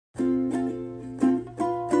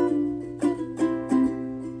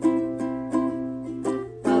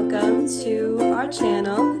to our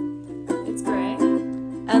channel. It's Gray.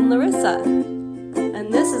 And Larissa.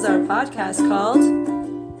 And this is our podcast called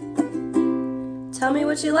Tell Me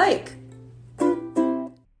What You Like.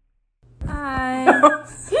 Hi.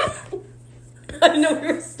 I know we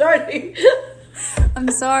were starting.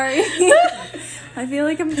 I'm sorry. I feel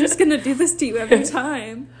like I'm just gonna do this to you every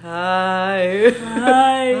time. Hi.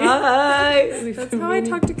 That's how I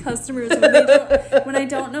talk to customers when I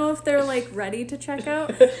don't know if they're like ready to check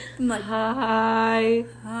out. I'm like, Hi.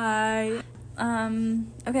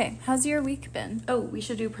 Okay, how's your week been? Oh, we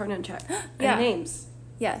should do pronoun check. Yeah. And names.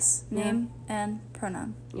 Yes, name and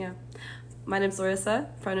pronoun. Yeah. My name's Larissa.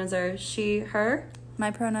 Pronouns are she, her. My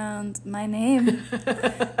pronouns, my name.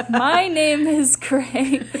 My name is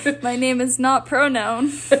Gray. My name is not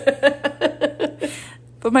pronoun.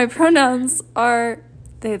 But my pronouns are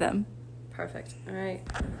they, them. Perfect. All right.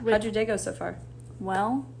 How'd your day go so far?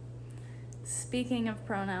 Well, speaking of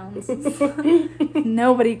pronouns,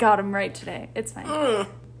 nobody got them right today. It's fine.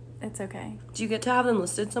 It's okay. Do you get to have them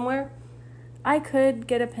listed somewhere? I could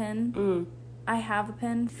get a pin. I have a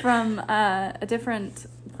pin from a different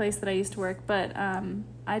place that I used to work, but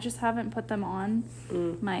I just haven't put them on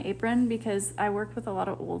my apron because I work with a lot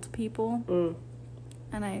of old people,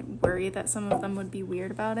 and I worry that some of them would be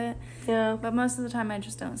weird about it. Yeah. But most of the time I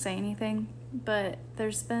just don't say anything. But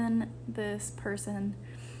there's been this person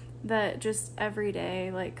that just every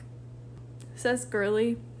day, like, says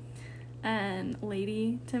girly and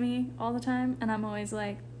lady to me all the time, and I'm always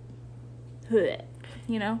like, "Huh,"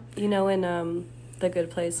 you know? You know in The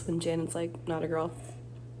Good Place when Janet's like, not a girl?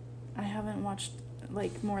 I haven't watched,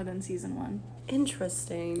 like, more than season 1.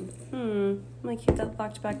 Interesting. I'm gonna keep that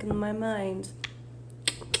locked back in my mind.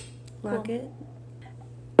 Lock Cool. it.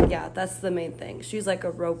 Yeah, that's the main thing. She's like a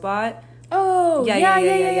robot. Oh, yeah. I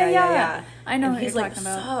know and what he's you're like, talking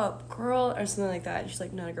about. sup, girl, or something like that. And she's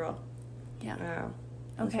like, not a girl. Yeah. Wow.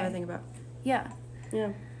 That's Okay. what I think about. Yeah.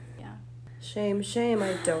 Yeah. Yeah. Shame.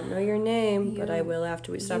 I don't know your name, but I will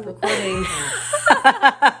after we stop you- recording.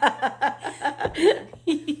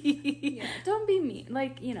 Yeah. Don't be mean.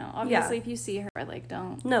 Like, you know, obviously if you see her, like,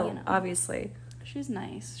 don't. No, you know. obviously. She's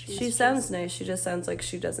nice. She sounds nice. She just sounds like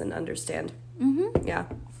she doesn't understand. Mm-hmm. Yeah.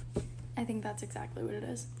 I think that's exactly what it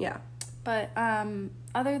is. Yeah. But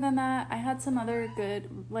other than that, I had some other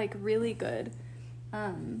good, like, really good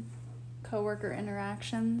coworker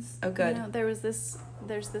interactions. Oh, good. You know, there's this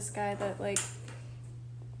guy that, like,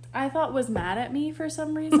 I thought was mad at me for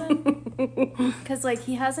some reason. Because, like,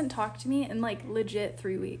 he hasn't talked to me in, like, legit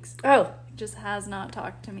 3 weeks. Oh. Just has not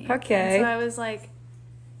talked to me. Okay. And so I was like,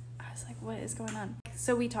 what is going on?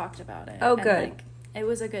 So we talked about it. Oh, and, good. like, it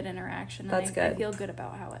was a good interaction. That's and good. I feel good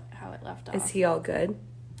about how it left off. Is he all good?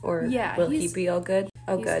 Or Yeah, will he be all good?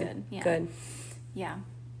 Oh, he's good. good, yeah. Good. Yeah.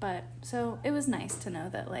 But so it was nice to know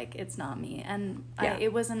that, like, it's not me. And Yeah.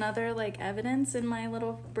 it was another, like, evidence in my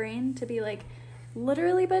little brain to be like,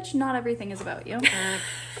 literally, bitch, not everything is about you.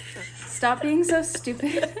 Stop being so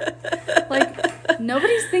stupid. Like,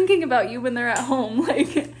 nobody's thinking about you when they're at home.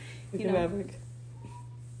 Like, you know. Maverick.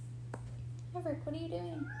 Maverick, what are you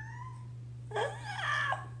doing?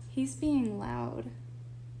 He's being loud.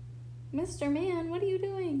 Mr. Man, what are you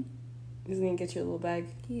doing? He's gonna get you a little bag.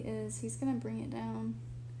 He is. He's gonna bring it down.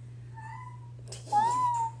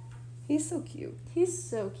 He's so cute. He's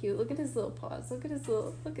so cute. Look at his little paws. Look at.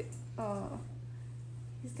 Oh.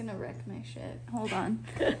 He's gonna wreck my shit. Hold on.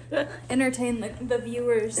 Entertain the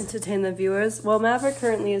viewers. Entertain the viewers. Well, Maverick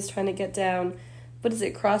currently is trying to get down, what is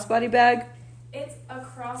it, crossbody bag? It's a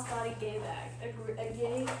crossbody gay bag. A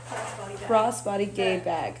gay crossbody bag. Crossbody gay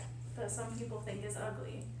bag. That some people think is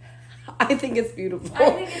ugly. I think it's beautiful.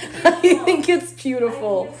 I think it's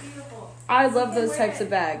beautiful. I love those types of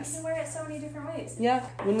bags. You can wear it so many different ways. Yeah.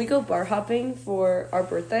 When we go bar hopping for our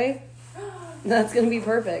birthday, that's gonna be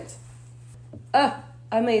perfect.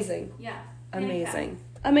 Amazing. Yeah. Amazing.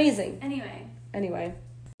 Amazing. Anyway.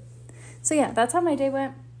 So yeah, that's how my day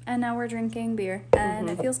went. And now we're drinking beer. And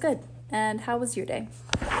it feels good. And how was your day?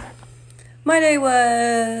 My day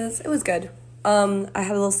was good. I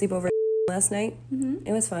had a little sleepover last night. Mm-hmm.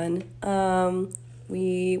 It was fun.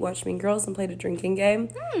 We watched Mean Girls and played a drinking game.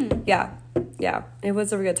 Yeah. It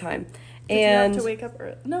was a good time. Did you have to wake up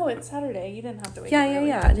early? No, it's Saturday. You didn't have to wake up early.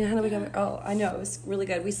 Yeah. I didn't have to wake up. Oh, I know. It was really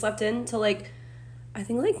good. We slept in till I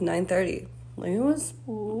think 9:30. Like, it was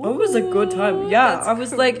a good time. Yeah. I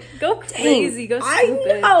was like, go crazy, go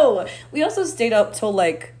stupid. I know. We also stayed up till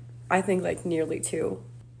I think nearly 2.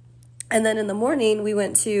 And then in the morning we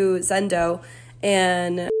went to Zendo,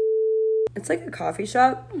 and it's like a coffee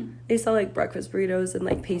shop. They sell breakfast burritos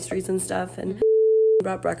and pastries and stuff, and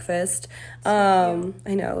brought breakfast. I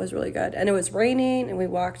know, it was really good. And it was raining, and we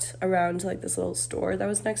walked around to, like, this little store that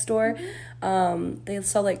was next door. They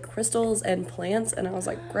sell, like, crystals and plants, and I was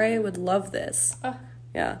like, Gray would love this.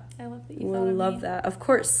 Yeah. I love that you would love me. That. Of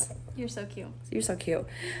course. You're so cute. You're so cute.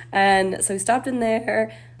 And so we stopped in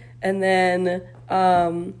there, and then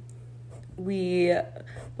we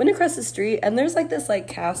went across the street, and there's, like, this, like,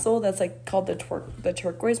 castle that's, like, called the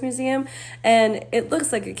Turquoise Museum, and it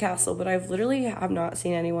looks like a castle, but I've literally have not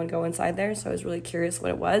seen anyone go inside there, so I was really curious what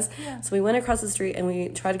it was. Yeah. So we went across the street, and we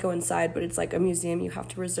tried to go inside, but it's, like, a museum you have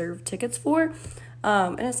to reserve tickets for,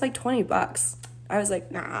 and it's, like, $20. I was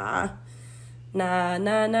like, nah.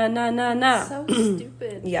 So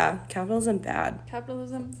stupid. Yeah, capitalism bad.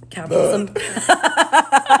 Capitalism.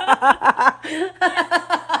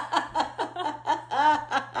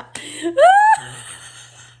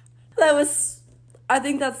 I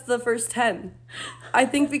think that's the first 10. I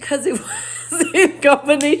think because it was in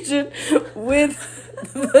combination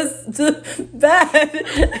with the bad,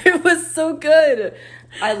 it was so good.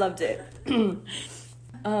 I loved it.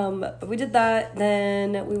 But we did that,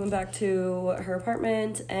 then we went back to her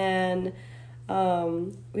apartment, and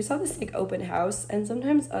we saw this, like, open house, and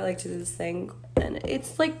sometimes I like to do this thing, and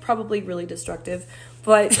it's, like, probably really destructive,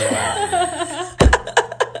 but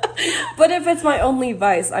but if it's my only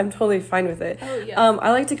vice, I'm totally fine with it. Oh, yeah.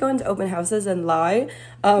 I like to go into open houses and lie.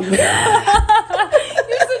 You're such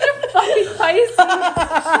a fucking Pisces.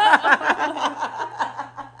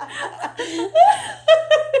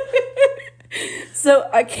 So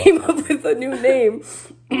I came up with a new name.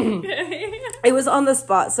 It was on the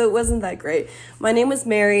spot, so it wasn't that great. My name was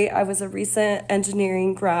Mary. I was a recent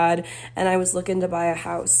engineering grad, and I was looking to buy a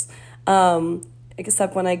house.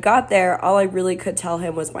 Except when I got there, all I really could tell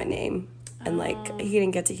him was my name. And, like, he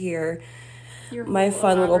didn't get to hear my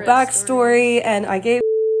fun little backstory. And I gave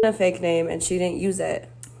a fake name, and she didn't use it.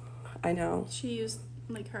 I know. She used,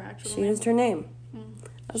 like, her actual name? She used her name.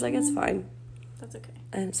 I was like, it's fine. That's okay.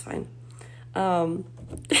 And it's fine. I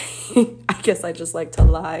guess I just like to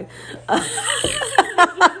lie.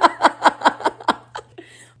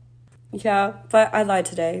 Yeah, but I lied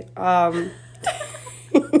today.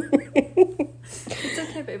 It's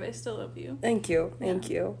okay, babe. I still love you. Thank you.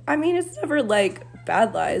 I mean, it's never, like,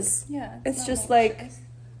 bad lies. Yeah. It's just, like,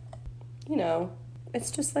 you know,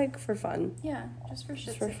 it's just, like, for fun. Yeah, just for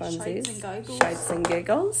shits, for funsies. Shites and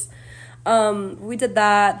giggles. We did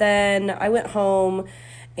that. Then I went home,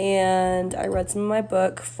 and I read some of my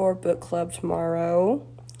book for book club tomorrow.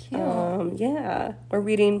 Cute. Yeah. We're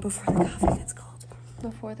reading Before the Coffee Gets Cold.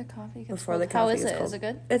 Before the coffee gets Before cold. the coffee gets cold. cold. Is it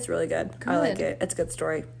good? It's really good. I like it. It's a good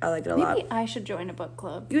story. I like it a lot. Maybe I should join a book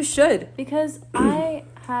club. You should. Because I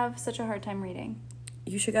have such a hard time reading.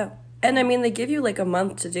 You should go. And, I mean, they give you, like, a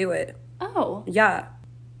month to do it. Oh. Yeah.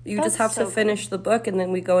 You just have to finish the book, and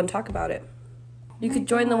then we go and talk about it. You could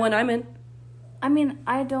join the one I'm in. I mean,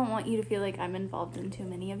 I don't want you to feel like I'm involved in too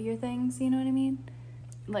many of your things, you know what I mean?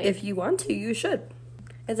 Like, if you want to, you should.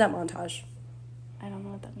 It's at Montage. I don't know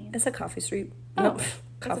what that means. It's a coffee street. Oh. Nope.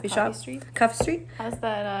 Coffee shop. Street? Coffee street? How's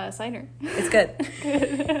that cider? It's good.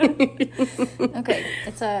 Okay.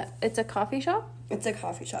 It's a coffee shop? It's a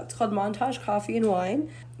coffee shop. It's called Montage Coffee and Wine.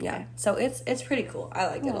 Yeah. Okay. So it's pretty cool. I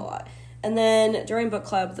like it a lot. And then during book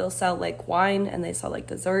club, they'll sell, like, wine, and they sell, like,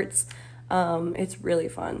 desserts. It's really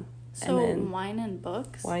fun. So, and then wine and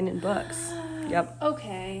books? Wine and books. Yep.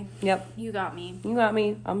 Okay. Yep. You got me.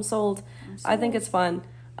 I'm sold. I think it's fun.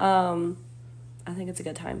 I think it's a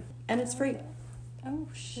good time. And it's free. Oh,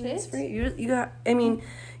 shit. It's free. You got, I mean,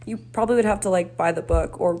 you probably would have to, like, buy the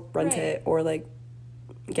book or rent it or, like,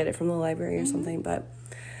 get it from the library or something, but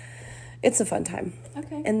it's a fun time.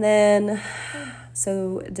 Okay. And then,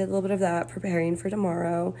 so did a little bit of that, preparing for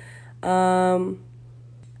tomorrow.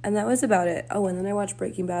 And that was about it. Oh, and then I watched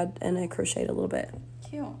Breaking Bad, and I crocheted a little bit.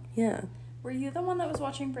 Cute. Yeah. Were you the one that was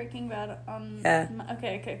watching Breaking Bad? Yeah.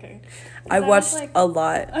 Okay. I watched a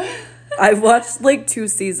lot. I watched, like, 2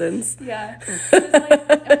 seasons. Yeah.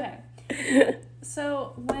 Okay.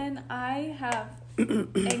 So, when I have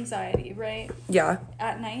anxiety, right? Yeah.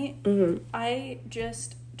 At night, I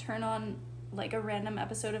just turn on, like, a random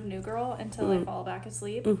episode of New Girl until I fall back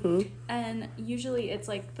asleep. And usually it's,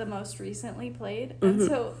 like, the most recently played. And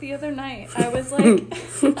so the other night I was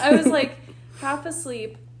like half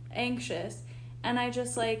asleep, anxious, and I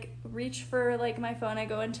just, like, reach for, like, my phone. I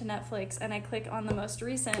go into Netflix and I click on the most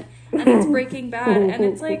recent, and it's Breaking Bad, and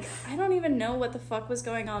it's like, I don't even know what the fuck was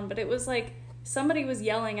going on, but it was like somebody was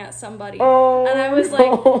yelling at somebody, and I was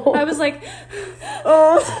like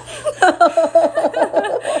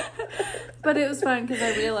but it was fun because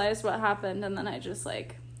I realized what happened, and then I just,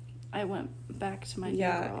 like, I went back to my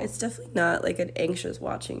Yeah, girl. it's definitely not like an anxious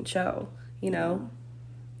watching show, you know?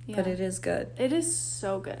 Yeah. But it is good. It is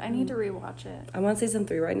so good. I need to rewatch it. I'm on season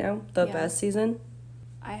 3 right now, the best season.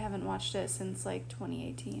 I haven't watched it since, like,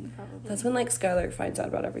 2018, probably. That's when, like, Skylar finds out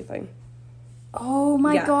about everything. Oh,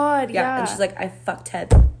 my God, yeah. And she's like, I fucked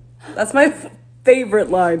Ted. That's my favorite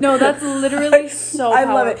line. No, that's literally so I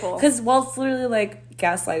powerful. love it. Because Walt's literally, like,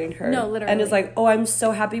 gaslighting her. No, literally. And is like, oh, I'm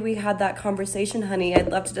so happy we had that conversation, honey.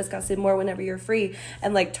 I'd love to discuss it more whenever you're free.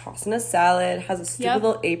 And, like, tossing a salad, has a stupid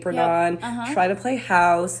little apron on, try to play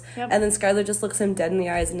house. And then Skylar just looks him dead in the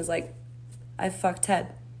eyes and is like, I fucked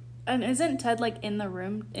Ted. And isn't Ted, like, in the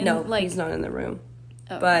room? No, like, he's not in the room.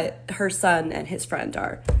 Oh. But her son and his friend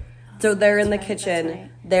are. So they're in the kitchen,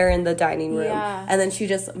 they're in the dining room. Yeah. And then she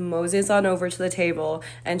just moseys on over to the table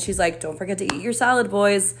and she's like, don't forget to eat your salad,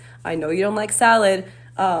 boys. I know you don't like salad.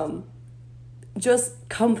 Just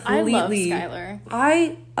completely. I love Skylar.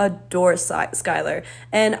 I adore Skylar.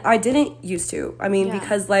 And I didn't used to. I mean,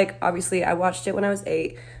 because, like, obviously I watched it when I was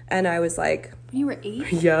 8 and I was like. You were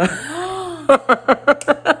 8? Yeah.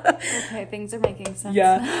 Okay, things are making sense.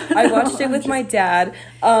 Yeah. I watched it with my dad.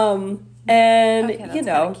 And, okay, you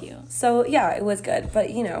know, cute. so, yeah, it was good.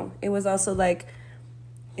 But, you know, it was also, like,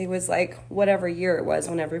 it was, like, whatever year it was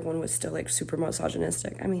when everyone was still, like, super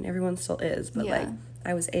misogynistic. I mean, everyone still is. But, like,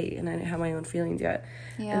 I was 8 and I didn't have my own feelings yet.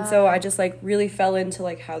 Yeah. And so I just, like, really fell into,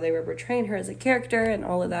 like, how they were portraying her as a character and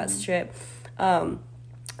all of that shit. And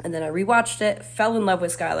then I rewatched it, fell in love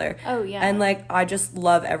with Skylar. Oh, yeah. And, like, I just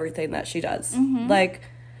love everything that she does. Like,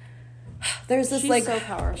 there's this, she's like, so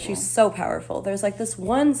powerful. She's so powerful. There's, like, this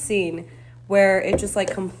one scene where it just,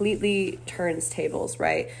 like, completely turns tables,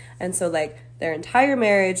 right? And so, like, their entire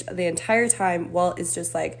marriage, the entire time, Walt is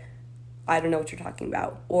just like, I don't know what you're talking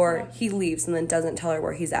about. Or he leaves and then doesn't tell her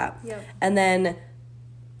where he's at. Yep. And then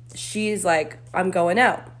she's like, I'm going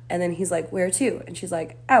out. And then he's like, where to? And she's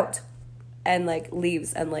like, out. And, like,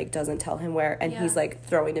 leaves and, like, doesn't tell him where. And he's, like,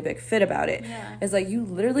 throwing a big fit about it. Yeah. It's like, you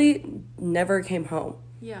literally never came home.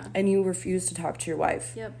 Yeah. And you refuse to talk to your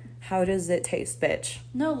wife. Yep. How does it taste, bitch?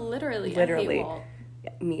 No, literally. I hate Walt.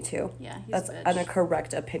 Yeah, me too. Yeah, he's That's a bitch. a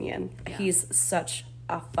correct opinion. Yeah. He's such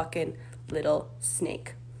a fucking little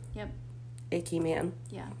snake. Yep. Icky man.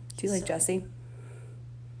 Yeah. Do you like Jesse?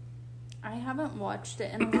 I haven't watched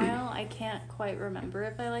it in a while. I can't quite remember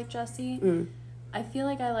if I like Jesse. I feel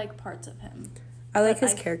like I like parts of him. I like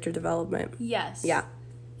his character development. Yes. Yeah.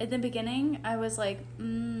 At the beginning, I was like,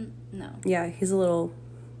 no. Yeah, he's a little,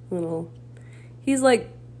 he's like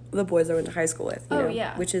the boys I went to high school with, you know,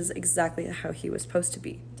 yeah. which is exactly how he was supposed to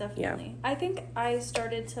be. Definitely. Yeah. I think I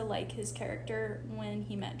started to like his character when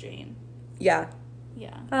he met Jane. Yeah.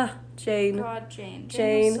 Yeah. Ah, Jane. God, Jane.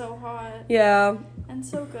 Jane was so hot. Yeah. And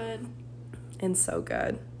so good. And so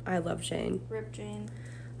good. I love Jane. Rip Jane.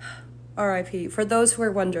 R.I.P. For those who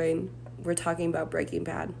are wondering, we're talking about Breaking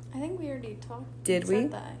Bad. I think we already talked. Did we?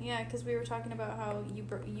 Said that. Yeah, because we were talking about how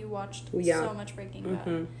you watched so much Breaking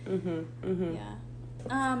Bad.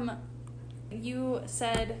 Yeah. You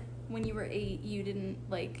said when you were 8, you didn't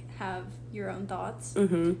like have your own thoughts.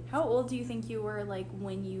 How old do you think you were like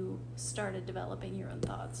when you started developing your own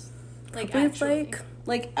thoughts? Like probably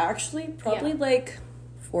actually. Probably like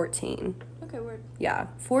 14. Okay, word. Yeah.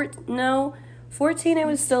 14 I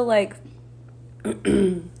was still like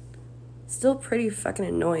still pretty fucking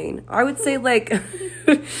annoying. I would say like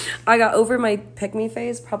I got over my pick-me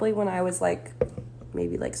phase probably when I was like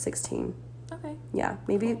maybe like 16. Okay. Yeah,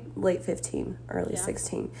 maybe late 15, early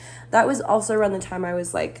 16. That was also around the time I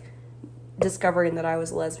was like discovering that I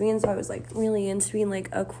was a lesbian, so I was like really into being like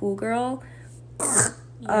a cool girl.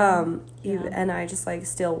 And I just like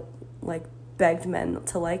still like begged men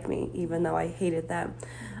to like me even though I hated them.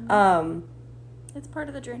 It's part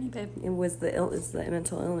of the journey, babe. It was the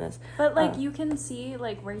mental illness. But like you can see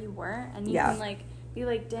like where you were and you can like be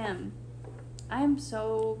like, damn, I'm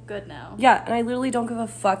so good now. Yeah, and I literally don't give a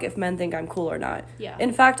fuck if men think I'm cool or not. Yeah.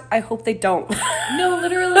 In fact, I hope they don't. No,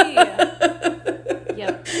 literally.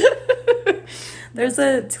 Yep. There's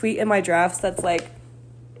a tweet in my drafts that's like,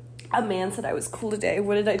 a man said I was cool today.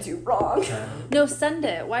 What did I do wrong? No, send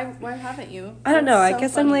it. Why haven't you? I don't know. That's I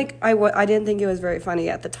guess funny. I'm like, I didn't think it was very funny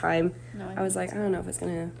at the time. No, I was like, I don't know if it's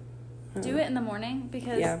going to... Do it in the morning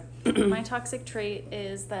because my toxic trait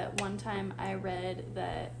is that one time I read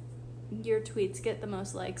that your tweets get the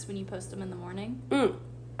most likes when you post them in the morning.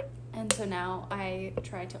 And so now I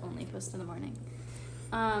try to only post in the morning.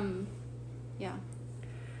 Yeah.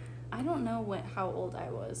 I don't know how old I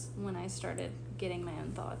was when I started getting my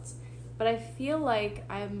own thoughts, but I feel like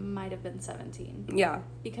I might have been 17. Yeah.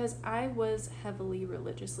 Because I was heavily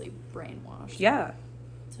religiously brainwashed. Yeah.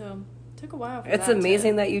 So took a while for It's that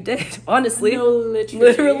amazing that you did, honestly. No,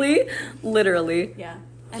 literally. Literally. Yeah.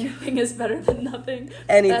 Anything is better than nothing.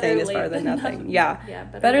 Anything is better than nothing. Yeah. Yeah.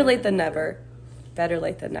 Better late than never. Better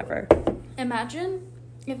late than never. Imagine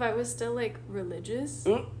if I was still, like, religious.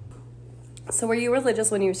 So were you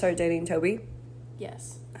religious when you started dating Toby?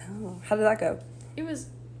 Yes. Oh, how did that go? It was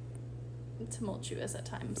tumultuous at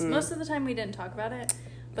times. Most of the time we didn't talk about it.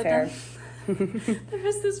 But Fair. then there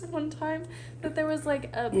was this one time that there was,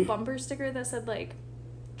 like, a bumper sticker that said, like,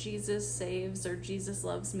 Jesus saves or Jesus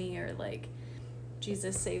loves me or, like,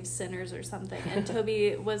 Jesus saves sinners or something. And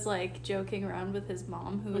Toby was, like, joking around with his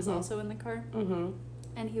mom, who was also in the car.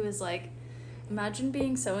 And he was like, imagine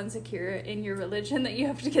being so insecure in your religion that you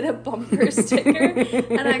have to get a bumper sticker.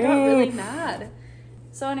 And I got really mad.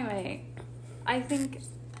 So anyway, I think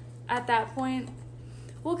at that point,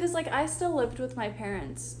 well, because, like, I still lived with my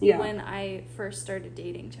parents when I first started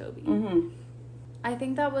dating Toby. I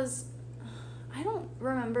think that was, I don't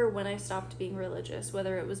remember when I stopped being religious,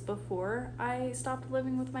 whether it was before I stopped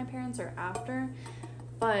living with my parents or after,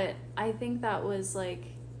 but I think that was, like,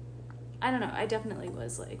 I don't know, I definitely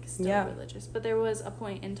was, like, still religious, but there was a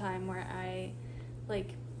point in time where I,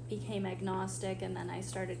 like, became agnostic, and then I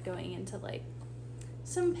started going into, like,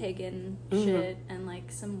 some pagan shit and,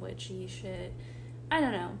 like, some witchy shit. I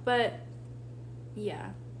don't know, but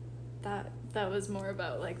yeah, that was more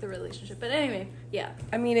about, like, the relationship. But anyway, yeah.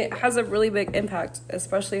 I mean, it has a really big impact,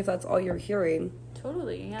 especially if that's all you're hearing.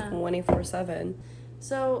 Totally, yeah. 24/7.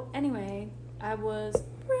 So, anyway, I was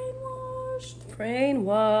brainwashed.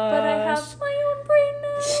 But I have my own brain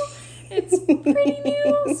now. It's pretty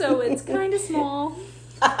new, so it's kind of small.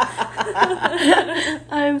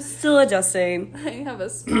 I'm still adjusting. I have a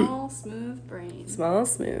small, smooth brain. Small and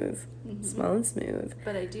smooth. Small and smooth.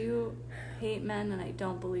 But I do hate men, and I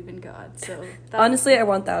don't believe in God. So honestly, I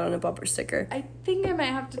want that on a bumper sticker. I think I might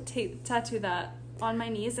have to tattoo that on my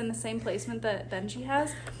knees in the same placement that Benji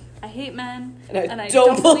has. I hate men, and I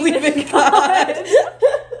don't believe in God.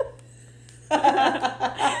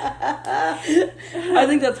 I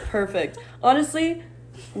think that's perfect. Honestly,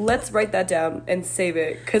 let's write that down and save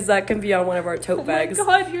it, because that can be on one of our tote bags. Oh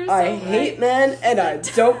my God, you're so I hate men, and I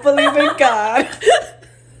don't believe in God.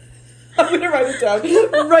 I'm going to write it down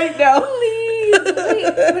right now. Please.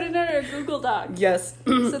 Wait, put it in our Google Doc. Yes.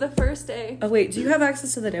 So the first day. Oh, wait. Do you have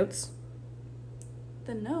access to the notes?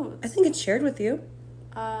 The notes? I think it's shared with you.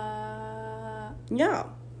 Yeah.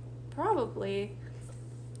 Probably.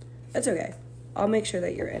 That's okay. I'll make sure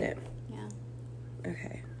that you're in it. Yeah.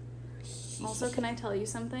 Okay. Also, can I tell you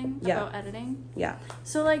something about editing? Yeah.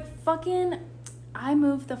 So, like, I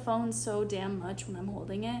move the phone so damn much when I'm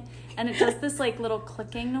holding it, and it does this, like, little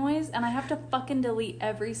clicking noise, and I have to fucking delete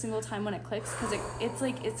every single time when it clicks, because it's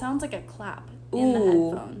like, it sounds like a clap in the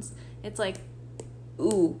headphones. It's like...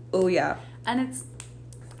 Ooh. Oh, yeah. And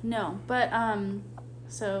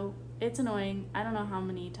so, it's annoying. I don't know how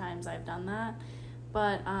many times I've done that,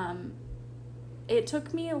 but, it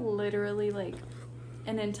took me literally, like,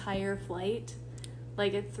 an entire flight,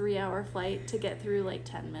 like a 3-hour flight, to get through, like,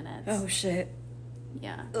 10 minutes. Oh, shit.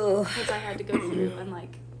 Yeah. Ugh. Because I had to go through and,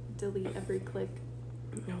 like, delete every click.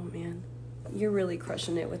 Oh, man. You're really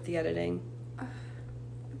crushing it with the editing. I'm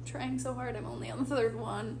trying so hard. I'm only on the third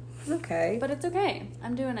one. It's okay. But it's okay.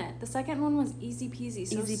 I'm doing it. The second one was easy peasy.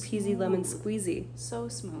 So easy peasy smooth. lemon squeezy. So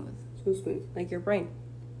smooth. So smooth. Like your brain.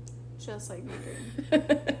 Just like my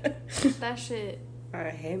brain. That shit.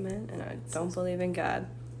 I hate men, and I don't believe in God.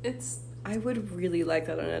 I would really like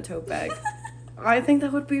that on a tote bag. I think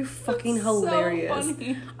that would be fucking hilarious. So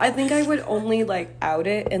funny. I think I would only, like, out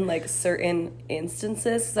it in, like, certain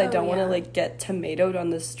instances, because I don't want to, like, get tomatoed on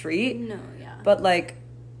the street. No, yeah. But, like,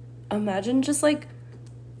 imagine just, like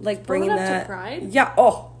bringing that. To Pride? Yeah.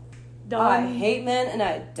 Oh. Done. I hate men, and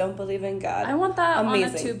I don't believe in God. I want that Amazing.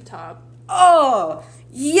 on a tube top. Oh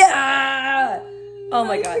yeah. Oh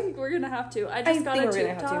my God. I think we're gonna have to. I just got a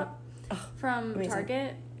tube top from amazing.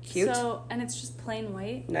 Target. Cute. So, and it's just plain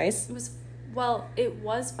white. Nice. It was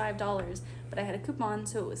 $5, but I had a coupon,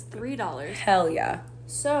 so it was $3. Hell yeah.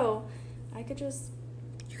 So, I could just...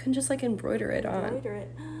 You can just, like, embroider it on. Embroider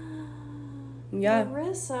it. Yeah.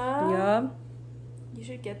 Larissa. Yeah. You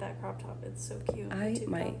should get that crop top. It's so cute. I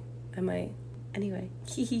might. Anyway.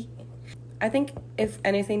 I think, if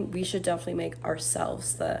anything, we should definitely make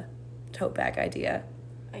ourselves the tote bag idea.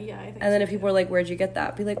 Yeah, I think and then if people are like, where'd you get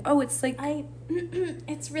that? Be like, oh, it's like...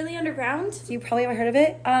 it's really underground. So you probably haven't heard of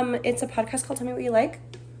it. It's a podcast called Tell Me What You Like.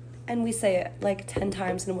 And we say it, like, 10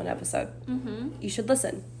 times in one episode. Mm-hmm. You should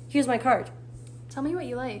listen. Here's my card. Tell me what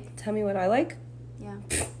you like. Tell me what I like? Yeah.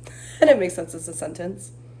 And it makes sense as a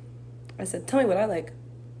sentence. I said, tell me what I like.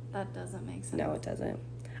 That doesn't make sense. No, it doesn't.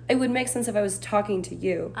 It would make sense if I was talking to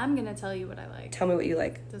you. I'm gonna tell you what I like. Tell me what you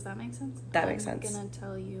like. Does that make sense? That makes sense. I'm gonna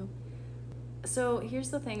tell you. So here's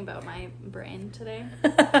the thing about my brain today.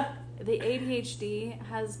 The ADHD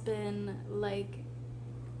has been like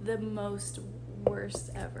the most worst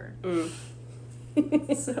ever. So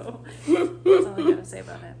that's all I gotta say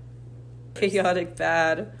about it. Chaotic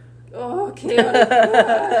bad. Oh, chaotic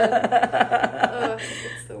bad. Oh,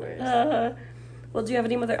 it's the worst. Well, do you have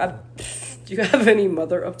any mother updates?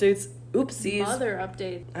 Oopsies. Mother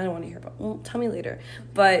update. I don't want to hear about. Well, tell me later.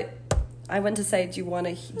 But I went to say, do you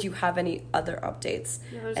have any other updates?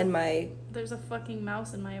 Yeah, there's a fucking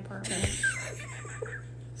mouse in my apartment.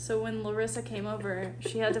 So when Larissa came over,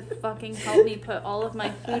 she had to fucking help me put all of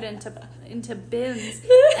my food into bins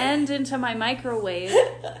and into my microwave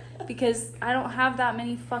because I don't have that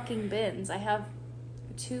many fucking bins. I have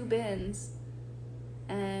 2 bins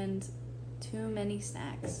and too many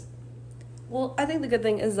snacks. Well, I think the good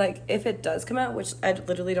thing is, like, if it does come out, which I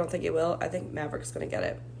literally don't think it will, I think Maverick's gonna get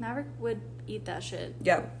it. Maverick would eat that shit.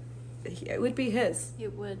 Yeah. It would be his.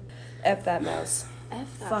 It would. F that mouse.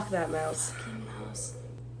 Fuck that mouse. Fucking mouse.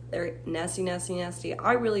 They're nasty, nasty, nasty.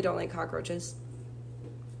 I really don't like cockroaches.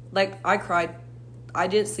 Like, I cried. I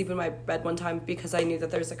didn't sleep in my bed one time because I knew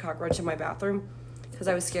that there was a cockroach in my bathroom because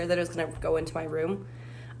I was scared that it was going to go into my room.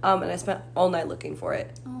 And I spent all night looking for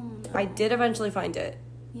it. Oh, no. I did eventually find it.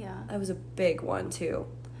 Yeah. That was a big one, too.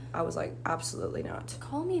 I was like, absolutely not.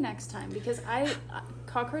 Call me next time because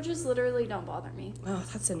cockroaches literally don't bother me. Oh,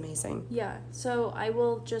 that's amazing. Yeah, so I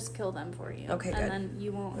will just kill them for you. Okay, good. And then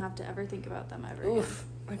you won't have to ever think about them ever Oof.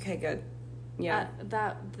 again. Okay, good. Yeah.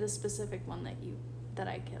 The specific one that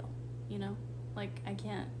I kill, you know? Like, I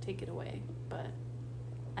can't take it away, but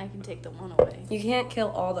I can take the one away. You can't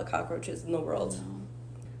kill all the cockroaches in the world. No.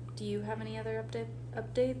 Do you have any other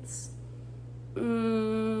updates?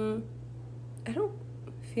 I don't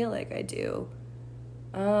feel like I do.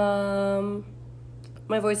 My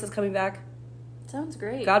voice is coming back. Sounds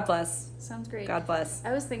great. God bless. Sounds great. God bless.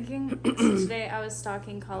 I was thinking, so today I was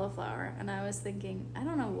stalking cauliflower, and I was thinking, I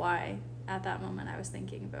don't know why at that moment I was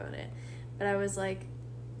thinking about it, but I was like,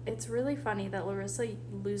 it's really funny that Larissa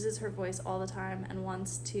loses her voice all the time and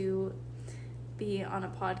wants to be on a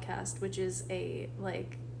podcast, which is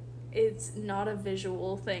it's not a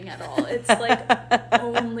visual thing at all. It's like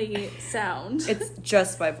only sound. It's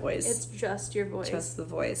just my voice. It's just your voice. Just the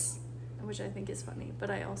voice. Which I think is funny, but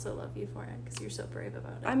I also love you for it because you're so brave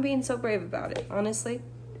about it. I'm being so brave about it, honestly.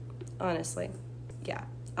 Yeah.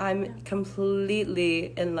 I'm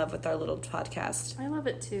completely in love with our little podcast. I love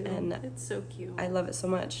it too. And it's so cute. I love it so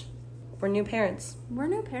much. We're new parents.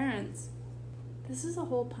 This is a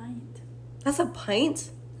whole pint. That's a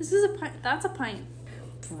pint? This is a pint. That's a pint.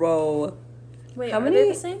 Bro. Wait, how many? They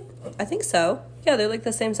the same? I think so. Yeah, they're like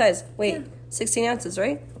the same size. Wait, Yeah. 16 ounces,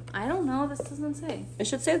 right? I don't know. This doesn't say. It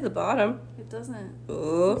should say at the bottom. It doesn't.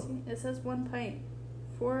 Ooh. It says 1 pint.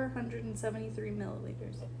 473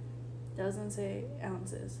 milliliters. Doesn't say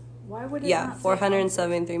ounces. Why would it not say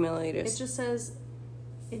 473 ounces? milliliters. It just says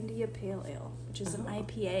India Pale Ale, which is an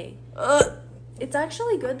IPA. Ugh. It's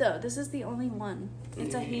actually good, though. This is the only one.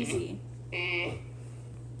 It's a hazy. Can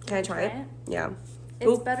I try it? Yeah.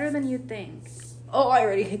 It's better than you'd think. Oh, I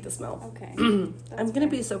already hate the smell. Okay. I'm going to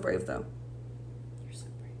be so brave, though. You're so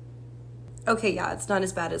brave. Okay, yeah, it's not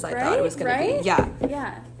as bad as I thought it was going to be. Yeah.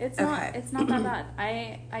 Yeah, it's not that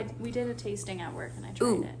bad. We did a tasting at work and I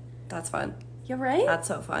tried it. That's fun. You're right? That's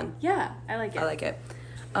so fun. Yeah, I like it. I like it.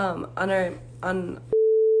 On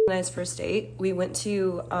nice first date, we went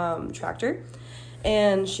to Tractor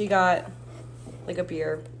and she got like a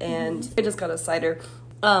beer and I just got a cider.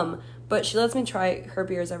 But she lets me try her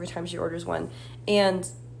beers every time she orders one. And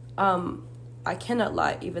I cannot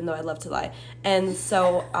lie, even though I love to lie. And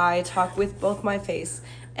so I talk with both my face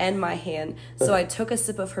and my hand. So I took a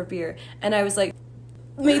sip of her beer and I was like,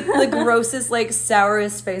 made the grossest, like,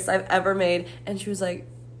 sourest face I've ever made. And she was like,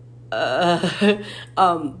 but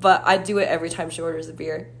I do it every time she orders a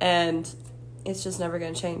beer. And it's just never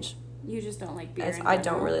going to change. You just don't like beer in I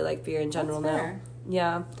don't really like beer in general now.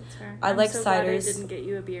 Yeah. That's fair. I like so ciders. Glad I didn't get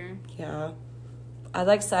you a beer. Yeah. I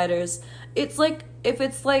like ciders. It's like, if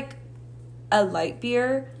it's like a light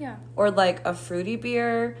beer. Yeah. Or like a fruity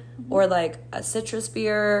beer. Or like a citrus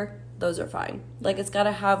beer. Those are fine. Like, it's got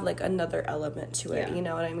to have like another element to it. Yeah. You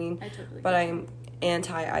know what I mean? I totally But I'm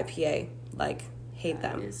anti-IPA. Like, hate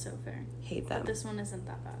them. That is so fair. Hate them. But this one isn't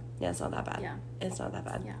that bad. Yeah, it's not that bad. Yeah. It's not that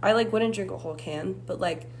bad. Yeah. I like wouldn't drink a whole can, but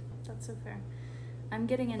like. That's so fair. I'm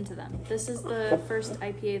getting into them. This is the first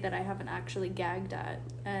IPA that I haven't actually gagged at.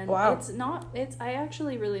 And wow. I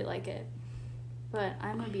actually really like it. But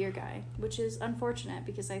I'm a beer guy, which is unfortunate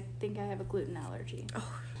because I think I have a gluten allergy.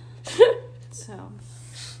 Oh. So.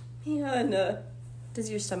 Yeah, and does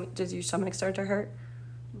your stomach start to hurt?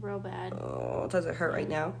 Real bad. Oh, does it hurt right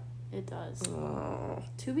now? It does. Oh.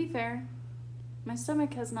 To be fair, my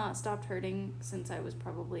stomach has not stopped hurting since I was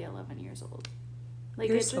probably 11 years old. Like,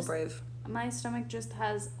 You're so brave. My stomach just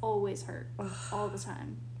has always hurt. All the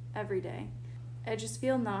time. Every day. I just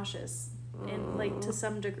feel nauseous. In, like, to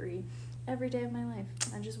some degree. Every day of my life.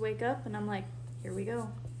 I just wake up and I'm like, here we go.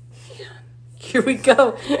 Here we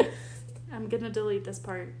go. I'm gonna delete this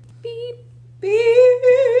part. Beep. Beep.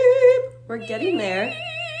 We're getting there.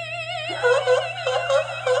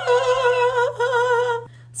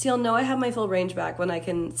 So you'll know I have my full range back when I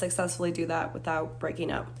can successfully do that without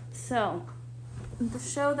breaking up. So, the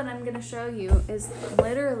show that I'm going to show you is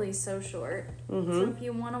literally so short. Mm-hmm. So if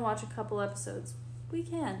you want to watch a couple episodes, we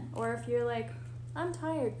can. Or if you're like, I'm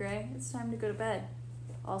tired, Gray, it's time to go to bed.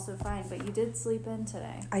 Also fine, but you did sleep in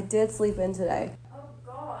today. I did sleep in today. Oh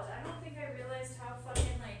God, I don't think I realized how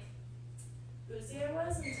fucking, like, boozy I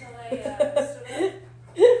was until I stood up.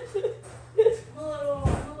 I'm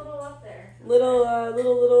a little up there.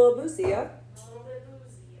 Little boozy, yeah?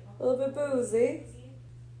 A little bit boozy.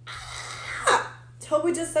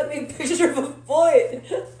 Toby just sent me a picture of a foot.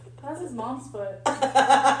 That's his mom's foot.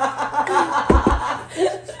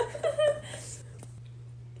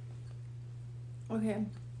 Okay.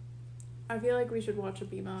 I feel like we should watch a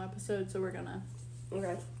BMO episode, so we're gonna.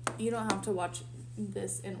 Okay. You don't have to watch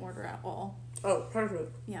this in order at all. Oh,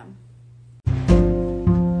 perfect. Yeah.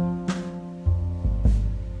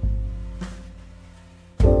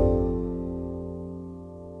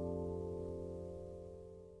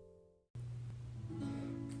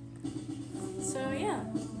 So, yeah.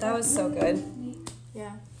 That was so good.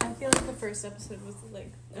 Yeah. I feel like the first episode was,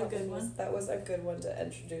 like, a good one. That was a good one to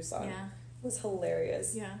introduce on. Yeah. It was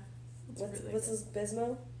hilarious. Yeah. What's his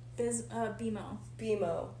Bismo? BMO.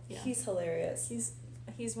 BMO. Yeah. He's hilarious.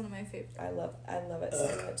 He's one of my favorites. I love it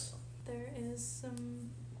so much. There is some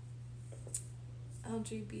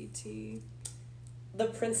LGBT The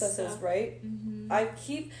princesses, stuff. right? Mm-hmm.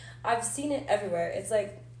 I've seen it everywhere. It's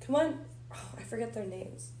like, come on. Oh, I forget their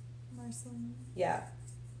names. Marceline. Yeah.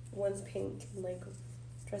 One's pink and like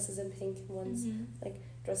dresses in pink and one's like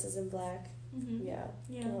dresses in black. Mm-hmm. Yeah.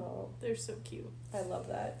 Yeah. Oh, They're so cute. I love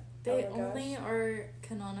that. They Oh my only gosh. are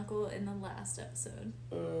canonical in the last episode.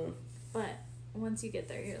 But once you get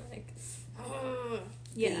there, you're like, oh,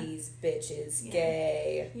 yeah. These bitches Yeah.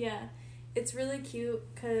 gay. Yeah. It's really cute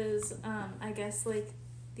because I guess, like,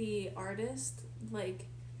 the artist, like,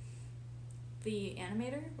 the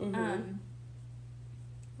animator,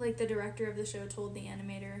 like, the director of the show told the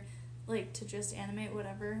animator, like, to just animate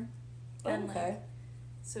whatever. And, Okay. like,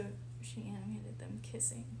 so she animated them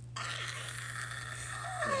kissing.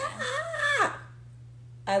 Yeah.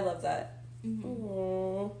 I love that. Mm-hmm.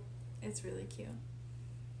 Aww. It's really cute.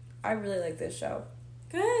 I really like this show.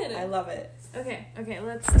 Good. I love it. Okay,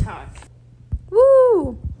 let's talk.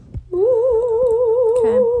 Woo!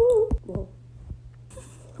 Okay. Well,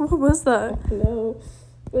 What was that? no.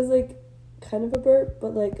 It was like kind of a burp,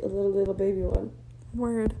 but like a little baby one.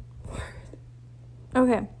 Word.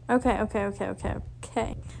 Okay.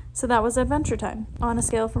 So that was Adventure Time. On a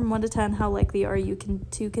scale from 1 to 10, how likely are you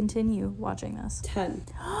to continue watching this? 10.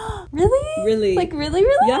 Really? Really? Like, really?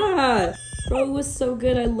 Yeah. Bro, it was so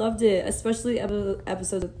good. I loved it. Especially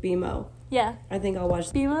episodes of BMO. Yeah. I think I'll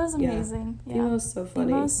watch. BMO is amazing. Yeah. BMO's so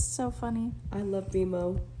funny. BMO's so funny. I love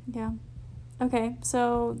BMO. Yeah. Okay,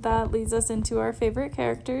 so that leads us into our favorite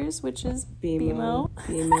characters, which is BMO.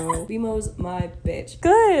 BMO's my bitch.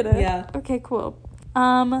 Good. Yeah. Okay, cool.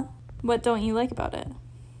 What don't you like about it?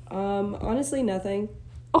 Honestly, nothing.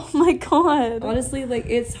 Oh my god. Honestly, like,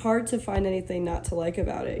 it's hard to find anything not to like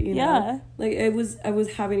about it, you know? Yeah. Like, I was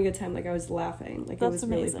having a good time. Like, I was laughing. Like, That's it was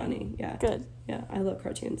amazing. really funny. Yeah. Good. Yeah, I love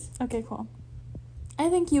cartoons. Okay, cool. I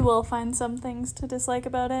think you will find some things to dislike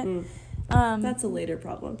about it. That's a later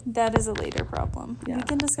problem. That is a later problem. Yeah. We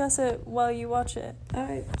can discuss it while you watch it. All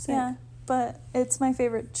right. Sick. Yeah, but it's my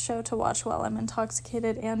favorite show to watch while I'm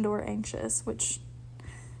intoxicated and or anxious, which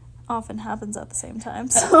often happens at the same time.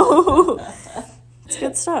 So it's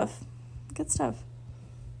good stuff. Good stuff.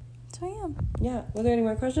 So yeah. Yeah. Were there any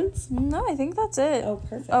more questions? No, I think that's it. Oh,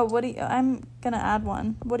 perfect. Oh, I'm gonna add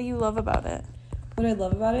one. What do you love about it? What I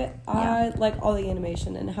love about it? Yeah. I like all the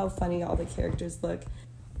animation and how funny all the characters look.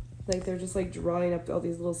 Like, they're just, like, drawing up all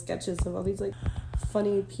these little sketches of all these, like,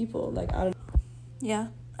 funny people. Like, I don't know. Yeah.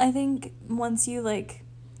 I think once you, like,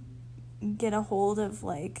 get a hold of,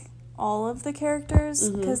 like, all of the characters,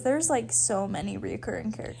 because there's, like, so many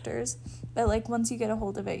recurring characters, but, like, once you get a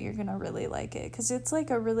hold of it, you're gonna really like it, because it's,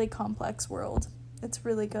 like, a really complex world. It's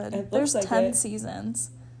really good. It looks There's like 10 it.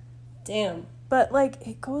 seasons. Damn. But, like,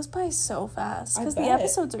 it goes by so fast. Because the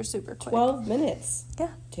episodes are super quick. 12 minutes.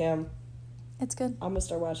 Yeah. Damn. It's good. I'm gonna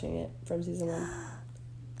start watching it from season 1.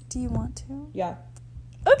 Do you want to? Yeah.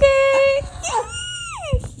 Okay!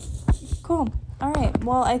 Cool. All right.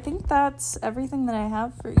 Well, I think that's everything that I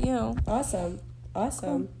have for you. Awesome.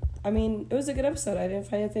 Cool. I mean, it was a good episode. I didn't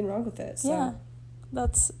find anything wrong with it. So. Yeah.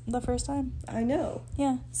 That's the first time. I know.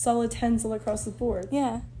 Yeah. Solid 10s all across the board.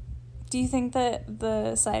 Yeah. Do you think that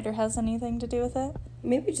the cider has anything to do with it?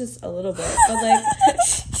 Maybe just a little bit. But, like...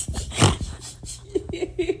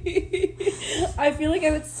 I feel like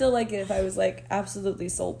I would still like it if I was, like, absolutely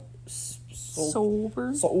sober.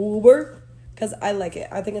 Because I like it.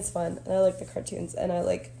 I think it's fun. And I like the cartoons. And I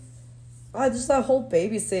like... just that whole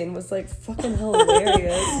baby scene was, like, fucking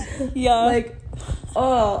hilarious. Yeah. Like,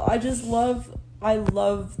 oh, I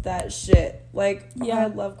love that shit. Like, I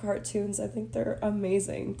love cartoons. I think they're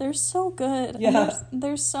amazing. They're so good. Yeah. And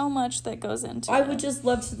there's so much that goes into it. I would just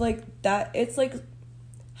love to, like, that. It's, like,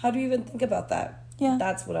 how do you even think about that? Yeah.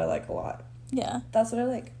 That's what I like a lot. Yeah. That's what I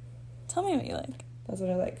like. Tell me what you like. That's what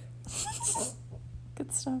I like.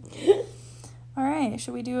 Good stuff. All right.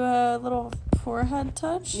 Should we do a little forehead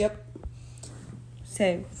touch? Yep.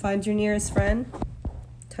 Say, find your nearest friend.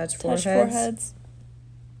 Touch foreheads.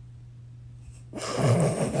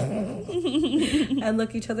 And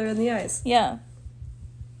look each other in the eyes. Yeah.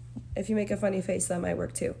 If you make a funny face, that might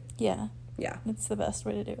work too. Yeah. Yeah. It's the best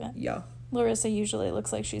way to do it. Yeah. Larissa usually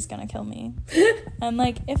looks like she's gonna kill me. And,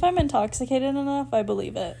 like, if I'm intoxicated enough, I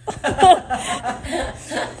believe it.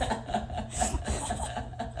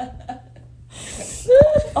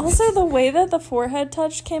 Also, the way that the forehead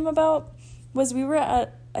touch came about was we were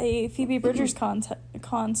at a Phoebe Bridgers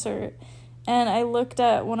concert, and I looked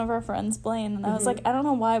at one of our friends, Blaine, and I was like, I don't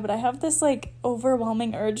know why, but I have this, like,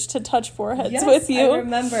 overwhelming urge to touch foreheads with you. I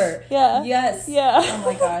remember. Yeah. Yes. Yeah. Oh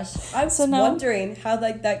my gosh. I was wondering how,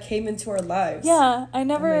 like, that came into our lives. Yeah, I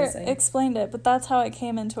never explained it, but that's how it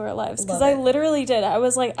came into our lives. Because I literally did. I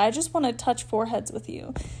was like, I just want to touch foreheads with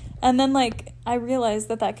you. And then, like, I realized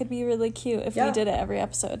that could be really cute if we did it every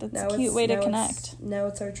episode. It's a cute way to connect. Now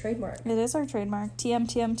it's our trademark. It is our trademark.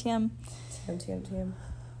 TM.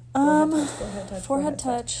 Forehead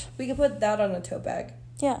touch. We could put that on a tote bag.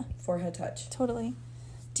 Yeah. Forehead touch. Totally.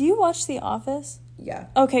 Do you watch The Office? Yeah.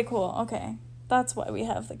 Okay, cool. Okay. That's why we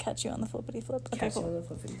have the catch you on the flippity flip. Okay, catch cool. you on the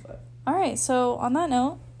flippity flip. All right, so on that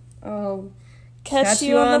note, catch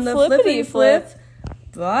you on the flippity flip.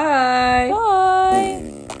 Bye.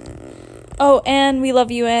 Bye. Oh, and we love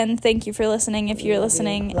you, and thank you for listening if you're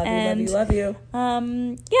listening. Love you.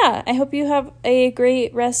 Yeah, I hope you have a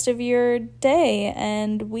great rest of your day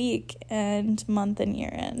and week and month and year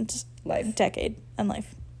and life. Decade and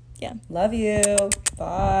life. Yeah. Love you.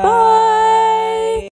 Bye. Bye.